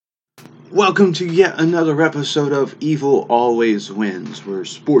Welcome to yet another episode of Evil Always Wins, where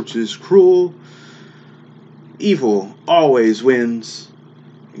sports is cruel, evil always wins,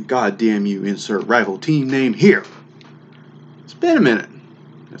 and goddamn you, insert rival team name here. It's been a minute.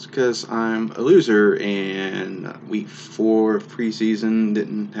 That's because I'm a loser, and week 4 of preseason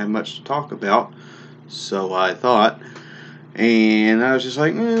didn't have much to talk about, so I thought. And I was just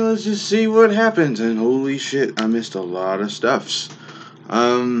like, let's just see what happens, and holy shit, I missed a lot of stuffs.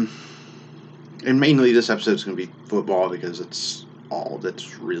 And mainly this episode's going to be football because it's all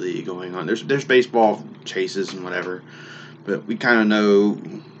that's really going on. There's baseball chases and whatever, but we kind of know,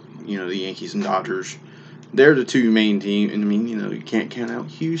 the Yankees and Dodgers. They're the two main teams, and I mean, you can't count out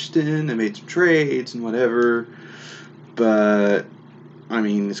Houston. They made some trades and whatever, but I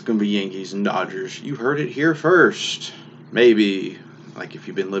mean, it's going to be Yankees and Dodgers. You heard it here first. Maybe, like if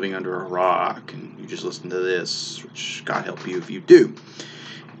you've been living under a rock and you just listen to this, which God help you if you do.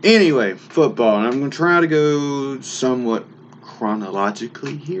 Anyway, football, and I'm going to try to go somewhat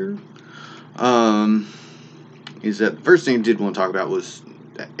chronologically here. Is that the first thing I did want to talk about was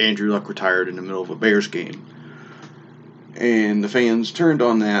that Andrew Luck retired in the middle of a Bears game. And the fans turned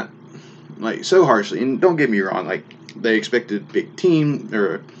on that, so harshly. And don't get me wrong, they expected big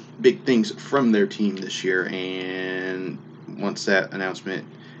things from their team this year. And once that announcement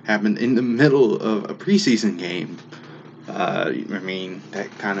happened in the middle of a preseason game, that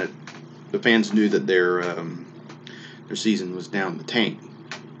kind of, the fans knew that their season was down the tank,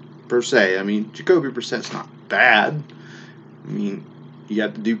 per se. I mean, Jacoby Brissett's not bad. I mean, you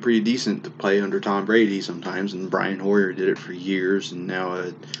have to do pretty decent to play under Tom Brady sometimes, and Brian Hoyer did it for years, and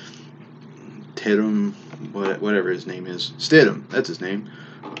now Stidham, whatever his name is, Stidham, that's his name.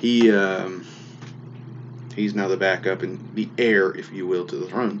 He's now the backup and the heir, if you will, to the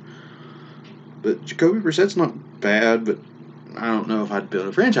throne. But Jacoby Brissett's not bad, but I don't know if I'd build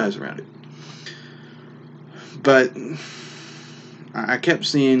a franchise around it. But I kept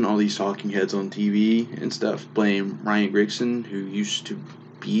seeing all these talking heads on TV and stuff blame Ryan Grigson, who used to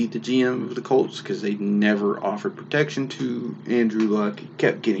be the GM of the Colts, because they never offered protection to Andrew Luck. He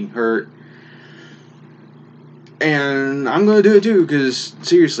kept getting hurt. And I'm going to do it too, because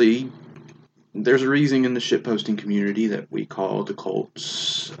seriously, there's a reason in the shitposting community that we call the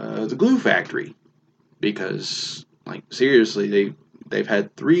Colts the glue factory. Because, seriously, they've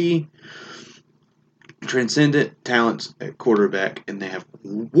had 3 transcendent talents at quarterback, and they have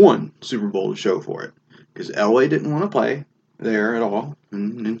 1 Super Bowl to show for it. Because Elway didn't want to play there at all,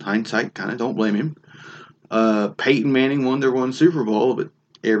 and in hindsight, kind of don't blame him. Peyton Manning won their 1 Super Bowl, but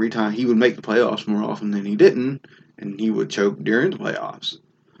every time he would make the playoffs more often than he didn't, and he would choke during the playoffs.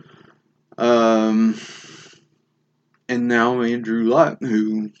 And now Andrew Luck,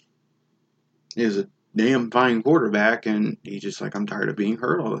 who is a damn fine quarterback, and he's just I'm tired of being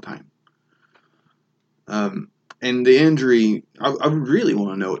hurt all the time. And the injury, I really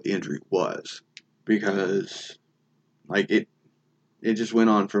want to know what the injury was, because it just went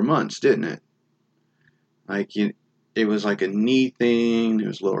on for months, didn't it? It was a knee thing, it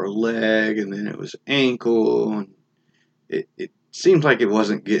was lower leg, and then it was ankle, and it seems like it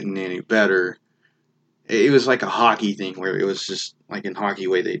wasn't getting any better. It was like a hockey thing, where it was just, in hockey,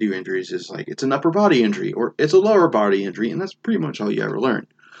 way they do injuries is, it's an upper body injury, or it's a lower body injury, and that's pretty much all you ever learn.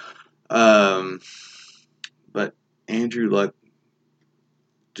 But Andrew Luck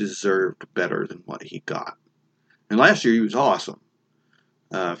deserved better than what he got. And last year, he was awesome.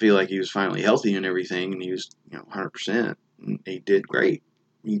 I feel like he was finally healthy and everything, and he was, 100%. And he did great.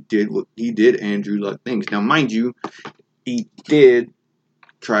 He did Andrew Luck things. Now, mind you, he did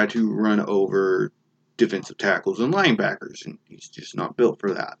try to run over defensive tackles and linebackers, and he's just not built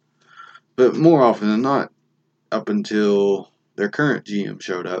for that. But more often than not, up until their current GM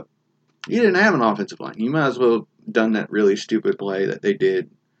showed up, he didn't have an offensive line. He might as well have done that really stupid play that they did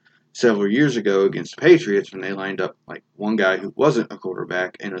several years ago against the Patriots, when they lined up one guy who wasn't a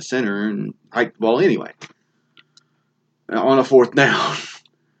quarterback and a center and hiked the ball anyway on a 4th down.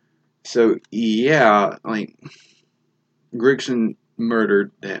 So yeah, Grigson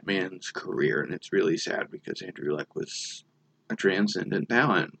murdered that man's career, and it's really sad, because Andrew Luck was a transcendent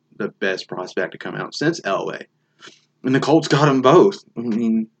talent, the best prospect to come out since Elway, and the Colts got them both. I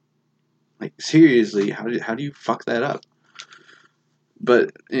mean, seriously, how do you fuck that up?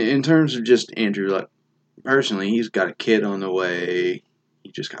 But in terms of just Andrew Luck personally, he's got a kid on the way.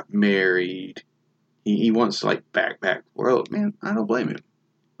 He just got married. He wants to backpack the world. Man, I don't blame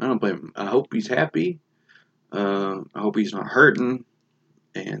him. I hope he's happy. I hope he's not hurting,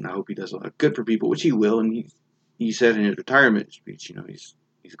 and I hope he does a lot good for people, which he will. And he said in his retirement speech,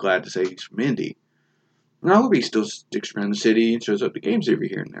 he's glad to say he's from Indy. And I hope he still sticks around the city and shows up to games every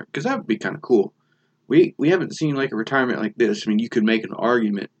here and there, because that would be kind of cool. We haven't seen like a retirement like this. I mean, you could make an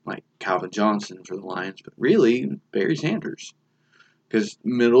argument like Calvin Johnson for the Lions, but really Barry Sanders, because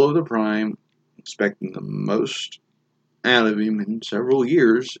middle of the prime, expecting the most out of him in several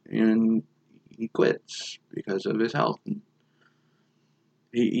years, and he quits because of his health. And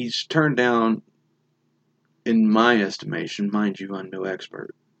he's turned down, in my estimation, mind you, I'm no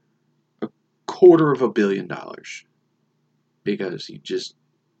expert, $250 million because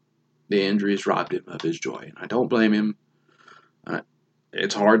the injuries robbed him of his joy. And I don't blame him.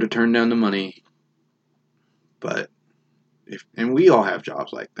 It's hard to turn down the money, but and we all have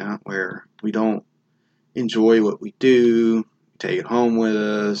jobs like that where we don't enjoy what we do, take it home with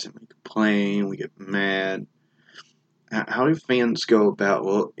us, and we complain, we get mad. How do fans go about,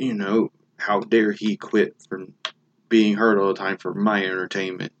 well, how dare he quit from being hurt all the time for my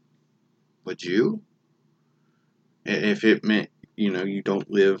entertainment? Would you? If it meant, you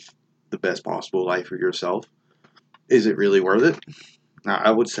don't live the best possible life for yourself, is it really worth it? Now,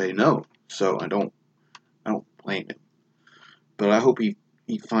 I would say no, so I don't blame him. But I hope he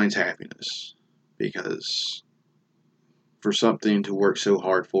finds happiness, because for something to work so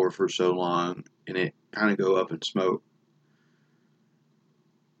hard for so long and it kind of go up in smoke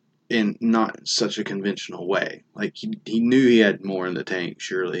in not such a conventional way. Like, he knew he had more in the tank,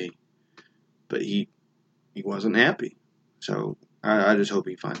 surely, but he wasn't happy. So I just hope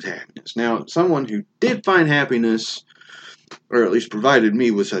he finds happiness. Now, someone who did find happiness, or at least provided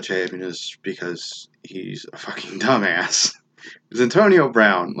me with such happiness, because he's a fucking dumbass, is Antonio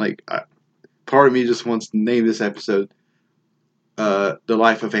Brown. Like, part of me just wants to name this episode The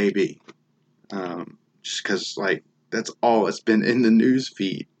Life of AB. Just because, like, that's all that's been in the news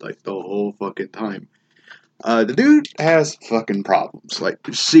feed, like, the whole fucking time. The dude has fucking problems, like,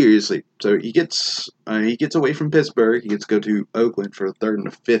 seriously. So he gets away from Pittsburgh. He gets to go to Oakland for a 3rd and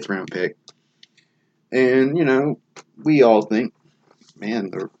a 5th round pick. And, we all think,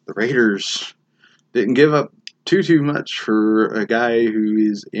 man, the Raiders didn't give up too much for a guy who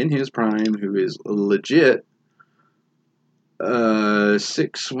is in his prime, who is legit 6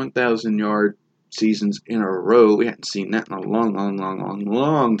 1,000-yard seasons in a row. We hadn't seen that in a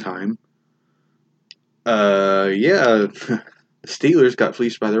long time. Yeah, the Steelers got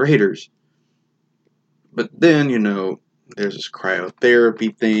fleeced by the Raiders. But then, there's this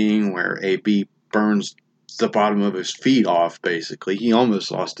cryotherapy thing where AB burns the bottom of his feet off, basically. He almost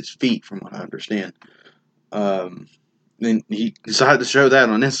lost his feet, from what I understand. Then he decided to show that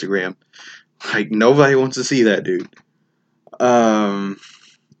on Instagram. Like, nobody wants to see that dude.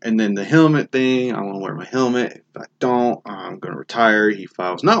 And then the helmet thing, I want to wear my helmet. If I don't, I'm going to retire. He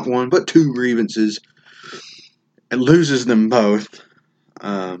files not 1, but 2 grievances and loses them both.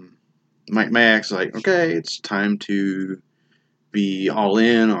 Mike Mack's like, okay, it's time to be all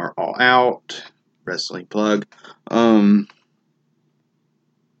in or all out. Wrestling plug. And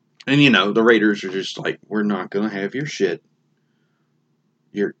the Raiders are just like, we're not going to have your shit.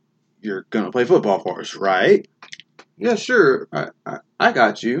 You're going to play football for us, right? Yeah, sure. I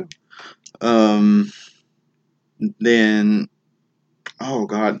got you. Then, oh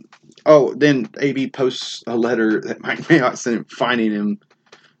God. Oh, then AB posts a letter that Mike Mayock sent him, fining him,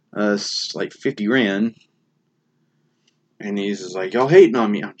 like 50 grand. And he's just like, y'all hating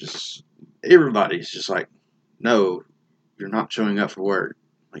on me. Everybody's just like, no, you're not showing up for work.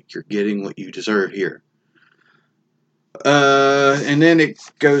 Like, you're getting what you deserve here. And then it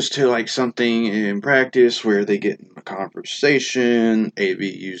goes to like something in practice where they get in a conversation. AB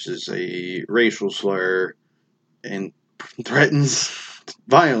uses a racial slur and threatens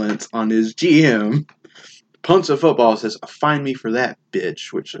violence on his GM. Punts a football, says, "Find me for that,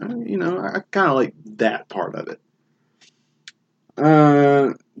 bitch." Which, I kind of like that part of it.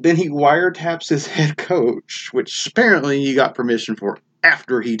 Then he wiretaps his head coach, which apparently he got permission for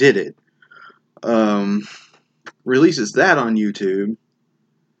after he did it. Releases that on YouTube.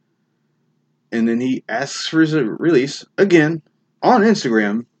 And then he asks for his release again on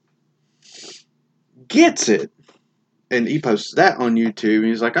Instagram. Gets it. And he posts that on YouTube. And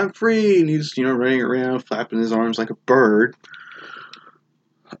he's like, I'm free. And he's, running around, flapping his arms like a bird.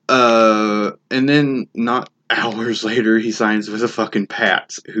 And then not hours later, he signs with the fucking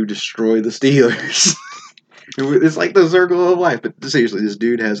Pats, who destroy the Steelers. It's like the circle of life. But seriously, this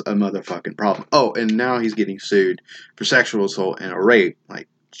dude has a motherfucking problem. Oh, and now he's getting sued for sexual assault and a rape. Like,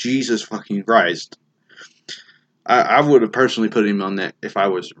 Jesus fucking Christ. I would have personally put him on that if I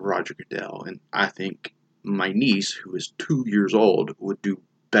was Roger Goodell. And I think my niece, who is 2 years old, would do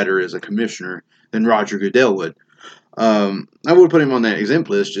better as a commissioner than Roger Goodell would. I would put him on that exempt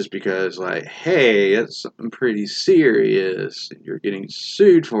list just because, like, hey, it's something pretty serious, and you're getting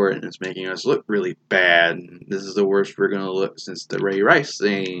sued for it, and it's making us look really bad, and this is the worst we're gonna look since the Ray Rice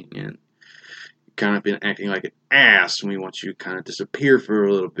thing, and you've kind of been acting like an ass, and we want you to kind of disappear for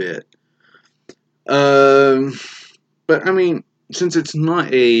a little bit. Um, but I mean, since it's not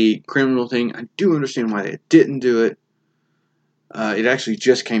a criminal thing, I do understand why they didn't do it. It actually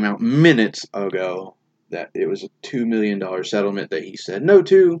just came out minutes ago that it was a $2 million settlement that he said no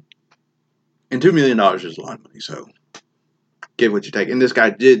to. And $2 million is a lot of money, so give what you take. And this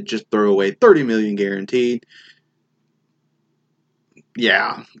guy did just throw away $30 million guaranteed.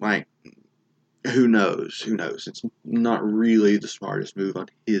 Yeah, like, who knows? Who knows? It's not really the smartest move on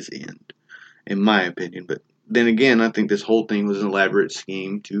his end, in my opinion. But then again, I think this whole thing was an elaborate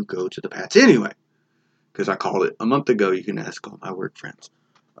scheme to go to the Pats anyway. Because I called it a month ago. You can ask all my work friends.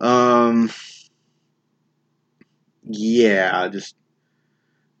 Yeah,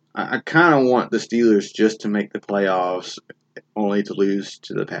 I kind of want the Steelers just to make the playoffs, only to lose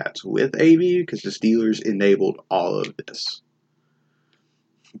to the Pats with AB, because the Steelers enabled all of this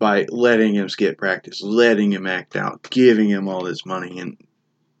by letting him skip practice, letting him act out, giving him all this money. And,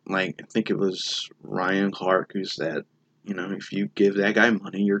 like, I think it was Ryan Clark who said, if you give that guy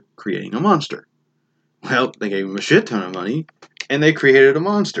money, you're creating a monster. Well, they gave him a shit ton of money, and they created a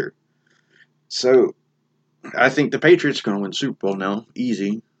monster. So, I think the Patriots are going to win the Super Bowl now.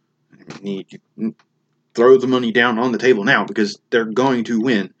 Easy. You throw the money down on the table now because they're going to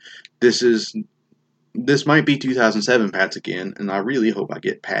win. This might be 2007 Pats again, and I really hope I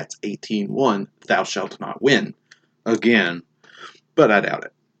get Pats 18-1, thou shalt not win again, but I doubt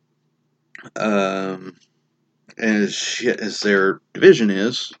it. As shit as their division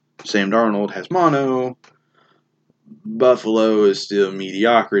is, Sam Darnold has mono, Buffalo is still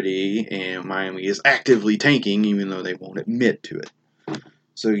mediocrity, and Miami is actively tanking, even though they won't admit to it.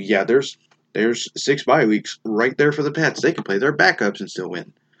 So yeah, there's 6 bye weeks right there for the Pats. They can play their backups and still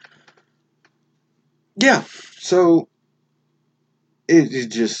win. Yeah, so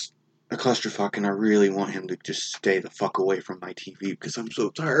it's just a clusterfuck, and I really want him to just stay the fuck away from my TV because I'm so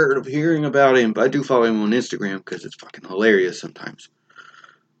tired of hearing about him. But I do follow him on Instagram because it's fucking hilarious sometimes.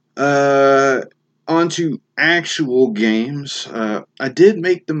 On to actual games. I did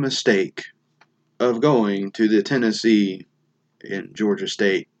make the mistake of going to the Tennessee and Georgia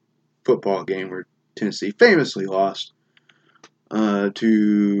State football game where Tennessee famously lost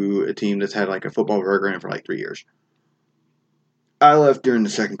to a team that's had like a football program for like 3 years. I left during the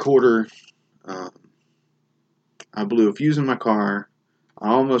second quarter. I blew a fuse in my car. I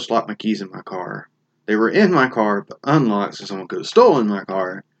almost locked my keys in my car. They were in my car, but unlocked, so someone could have stolen my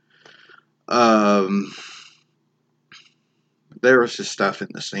car. There was just stuff in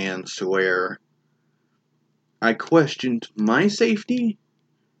the stands to where I questioned my safety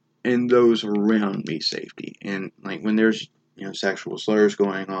and those around me safety. And like when there's sexual slurs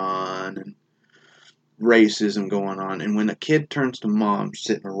going on and racism going on, and when a kid turns to mom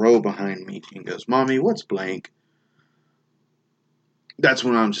sitting a row behind me and goes, "Mommy, what's blank?" That's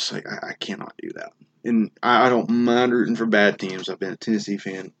when I'm just like, I cannot do that. And I don't mind rooting for bad teams. I've been a Tennessee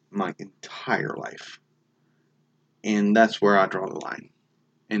fan my entire life. And that's where I draw the line.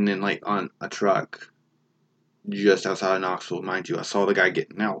 And then, like, on a truck just outside of Knoxville, mind you, I saw the guy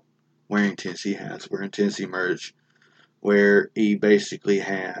getting out wearing Tennessee hats, wearing Tennessee merch, where he basically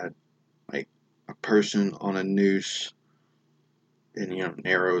had, like, a person on a noose and, an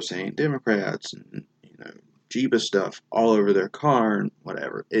arrow saying Democrats and, Jeeba stuff all over their car and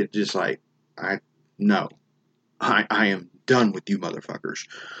whatever. It just like, I am done with you motherfuckers.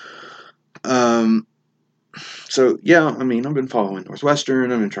 So yeah, I mean, I've been following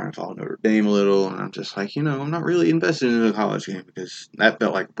Northwestern, I've been trying to follow Notre Dame a little, and I'm just like, I'm not really invested in the college game because that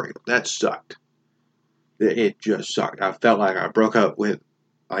felt like a breakup. That sucked. It just sucked. I felt like I broke up with,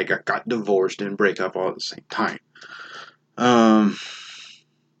 like I got divorced and break up all at the same time.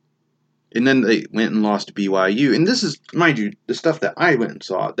 And then they went and lost to BYU. And this is, mind you, the stuff that I went and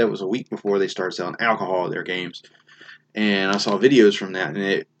saw. That was a week before they started selling alcohol at their games. And I saw videos from that, and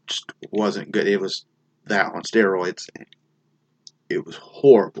it just wasn't good. It was that on steroids. It was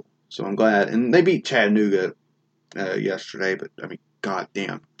horrible. So I'm glad. And they beat Chattanooga yesterday. But, I mean,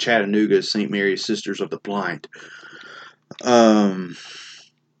 goddamn. Chattanooga is St. Mary's Sisters of the Blind.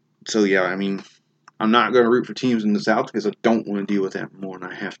 So, yeah, I mean, I'm not going to root for teams in the South because I don't want to deal with that more than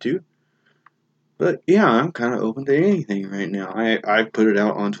I have to. But yeah, I'm kind of open to anything right now. I put it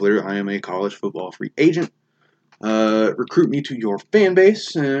out on Twitter. I am a college football free agent. Recruit me to your fan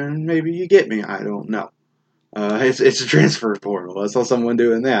base, and maybe you get me. I don't know. It's a transfer portal. I saw someone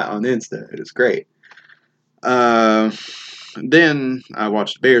doing that on Insta. It is great. Then I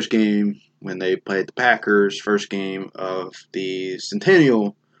watched the Bears game when they played the Packers. First game of the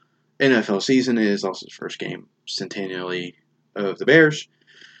centennial NFL season. It is also the first game centennially of the Bears,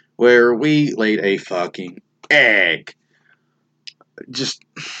 where we laid a fucking egg. Just,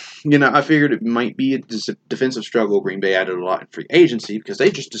 I figured it might be a defensive struggle. Green Bay added a lot in free agency because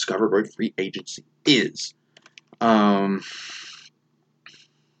they just discovered what free agency is. And,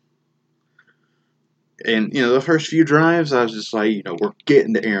 the first few drives, I was just like, we're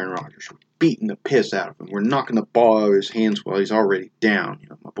getting to Aaron Rodgers. We're beating the piss out of him. We're knocking the ball out of his hands while he's already down.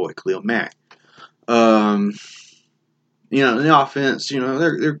 My boy Khalil Mack. In the offense,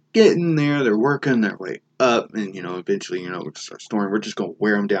 they're getting there. They're working their way up. And, eventually, we'll start scoring. We're just going to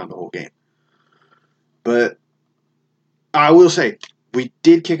wear them down the whole game. But I will say, we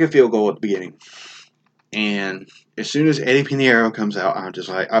did kick a field goal at the beginning. And as soon as Eddie Pinheiro comes out, I'm just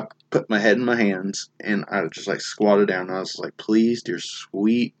like, I put my head in my hands and I just like squatted down. And I was like, please, dear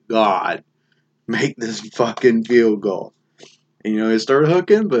sweet God, make this fucking field goal. And, it started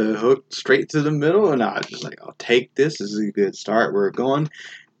hooking, but it hooked straight to the middle. And I was just like, I'll take this. This is a good start. We're going.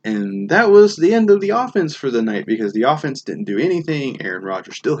 And that was the end of the offense for the night because the offense didn't do anything. Aaron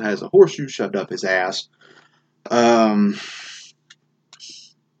Rodgers still has a horseshoe shoved up his ass.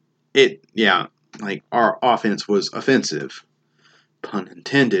 Our offense was offensive. Pun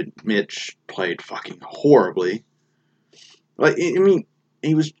intended. Mitch played fucking horribly.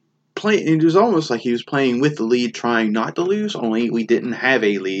 He was playing. It was almost like he was playing with the lead, trying not to lose. Only we didn't have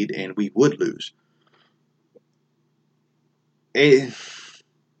a lead, and we would lose. And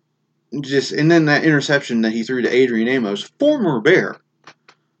then that interception that he threw to Adrian Amos, former Bear.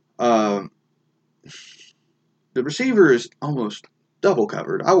 The receiver is almost double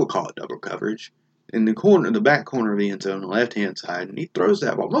covered. I would call it double coverage. In the back corner of the end zone, on the left-hand side, and he throws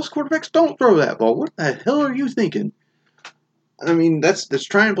that ball. Most quarterbacks don't throw that ball. What the hell are you thinking? That's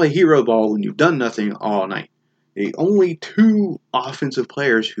trying to play hero ball when you've done nothing all night. The only two offensive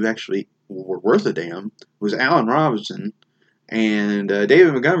players who actually were worth a damn was Allen Robinson and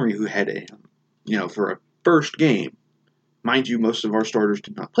David Montgomery, who had for a first game. Mind you, most of our starters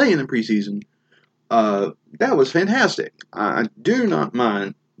did not play in the preseason. That was fantastic. I do not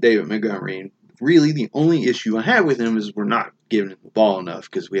mind David Montgomery. Really, the only issue I have with him is we're not giving him the ball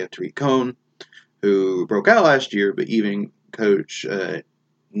enough because we have Tariq Cohen, who broke out last year, but even Coach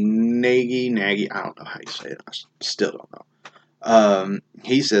Nagy, I don't know how you say it. I still don't know.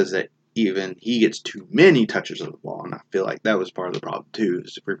 He says that even he gets too many touches of the ball, and I feel like that was part of the problem too,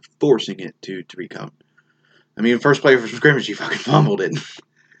 is we're forcing it to Tariq Cohen. First play for scrimmage, he fucking fumbled it.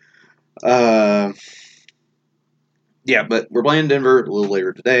 Yeah, but we're playing Denver a little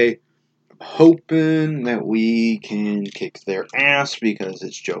later today. Hoping that we can kick their ass because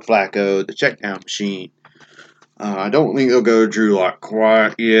it's Joe Flacco, the check down machine. I don't think they'll go Drew Lock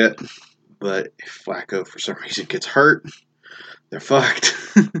quite yet, but if Flacco for some reason gets hurt, they're fucked.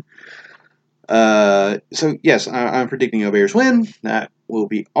 So yes, I'm predicting a Bears win. That will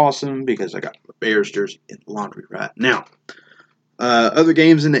be awesome because I got the Bears jersey in laundry right now. Other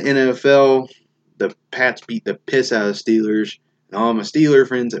games in the NFL, the Pats beat the piss out of Steelers. And all my Steeler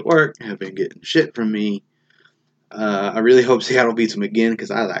friends at work have been getting shit from me. I really hope Seattle beats them again because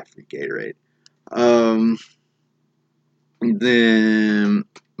I like free Gatorade. Then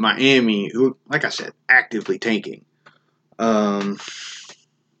Miami, who, like I said, actively tanking.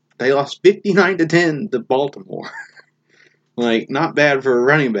 They lost 59-10 to Baltimore. Not bad for a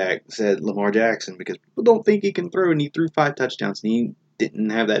running back, said Lamar Jackson, because people don't think he can throw, and he threw 5 touchdowns, and he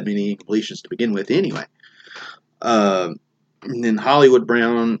didn't have that many incompletions to begin with anyway. And then Hollywood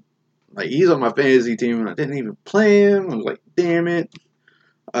Brown, he's on my fantasy team, and I didn't even play him. I was like, damn it.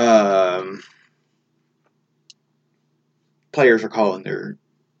 Players are calling their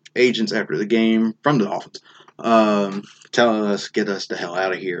agents after the game from the Dolphins, telling us, get us the hell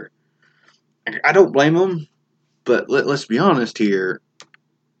out of here. I don't blame them, but let's be honest here.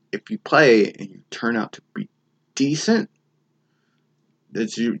 If you play and you turn out to be decent,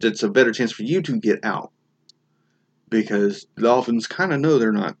 that's a better chance for you to get out. Because the Dolphins kind of know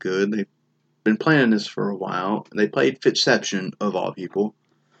they're not good. They've been playing this for a while. They played Fitzception, of all people.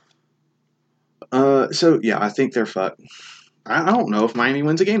 So, yeah, I think they're fucked. I don't know if Miami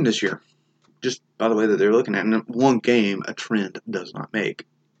wins a game this year. Just by the way that they're looking at it. One game, a trend does not make.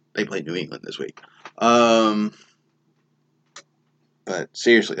 They played New England this week. But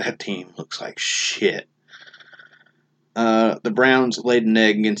seriously, that team looks like shit. The Browns laid an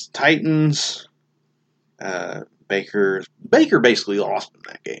egg against the Titans. Baker basically lost in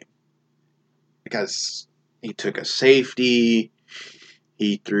that game because he took a safety.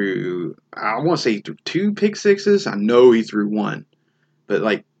 He threw, I want to say he threw 2 pick sixes. I know he threw 1. But,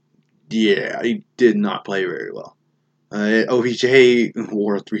 like, yeah, he did not play very well. OBJ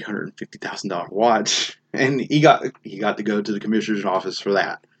wore a $350,000 watch, and he got to go to the commissioner's office for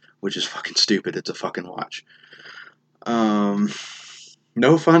that, which is fucking stupid. It's a fucking watch.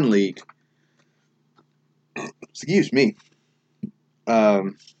 No fun league. Excuse me.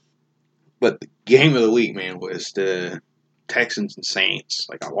 But the game of the week, man, was the Texans and Saints.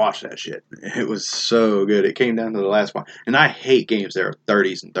 Like, I watched that shit. It was so good. It came down to the last one. And I hate games that are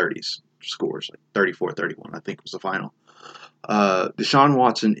 30s and 30s scores. Like 34-31, I think was the final. Deshaun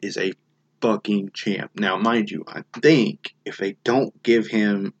Watson is a fucking champ. Now, mind you, I think if they don't give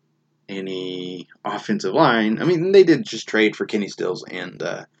him any offensive line, I mean, they did just trade for Kenny Stills and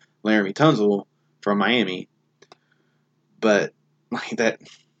Laramie Tunsil from Miami. But, like, that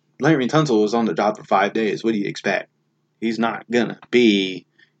Laramie Tunsil was on the job for 5 days. What do you expect? He's not gonna be,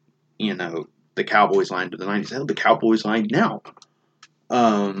 the Cowboys line to the 90s. Hell, the Cowboys line now.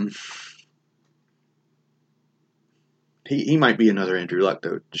 He might be another Andrew Luck,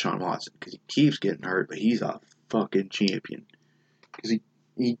 though, Deshaun Watson, because he keeps getting hurt, but he's a fucking champion. Because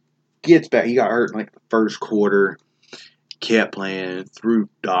he gets back. He got hurt in, like, the first quarter, kept playing, threw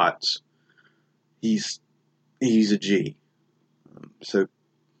dots. He's a G. So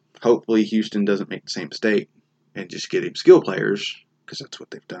hopefully Houston doesn't make the same mistake and just get him skill players, because that's what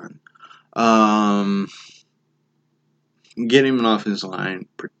they've done. Get him an offensive line,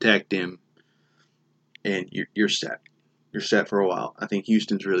 protect him, and you're set. You're set for a while. I think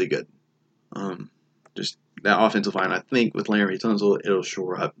Houston's really good. Just that offensive line, I think with Larry Tunsil, it'll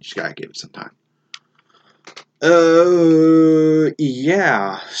shore up. You just gotta give it some time.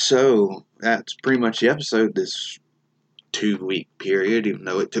 Yeah. So that's pretty much the episode. This 2-week period, even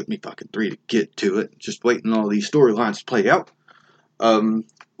though it took me fucking 3 to get to it. Just waiting all these storylines to play out.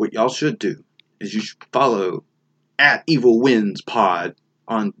 What y'all should do is you should follow @EvilWinsPod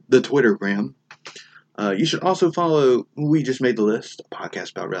on the Twittergram. You should also follow We Just Made the List, a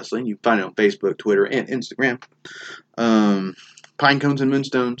podcast about wrestling. You can find it on Facebook, Twitter, and Instagram. Pine Cones and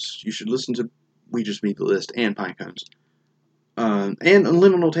Moonstones. You should listen to We Just Made the List and Pine Cones. And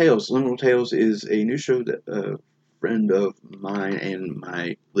Liminal Tales. Liminal Tales is a new show that a friend of mine and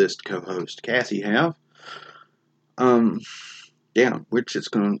my list co-host Cassie have.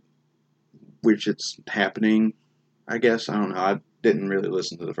 Which it's happening, I guess. I don't know. I didn't really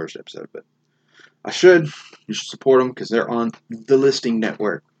listen to the first episode, but I should. You should support them because they're on the Listing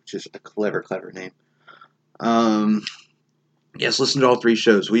Network, which is a clever name. Yes, listen to all 3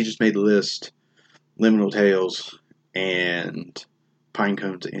 shows. We Just Made the List, Liminal Tales, and Pine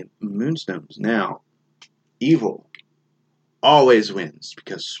Cones and Moonstones. Now, evil always wins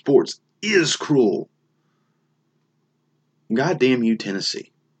because sports is cruel. Goddamn you,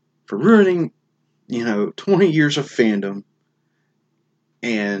 Tennessee, for ruining, 20 years of fandom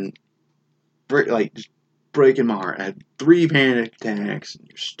and just breaking my heart. I had 3 panic attacks, and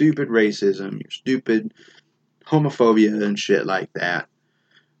your stupid racism, your stupid homophobia and shit like that.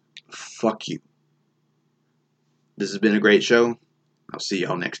 Fuck you. This has been a great show. I'll see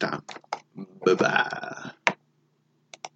y'all next time. Bye-bye.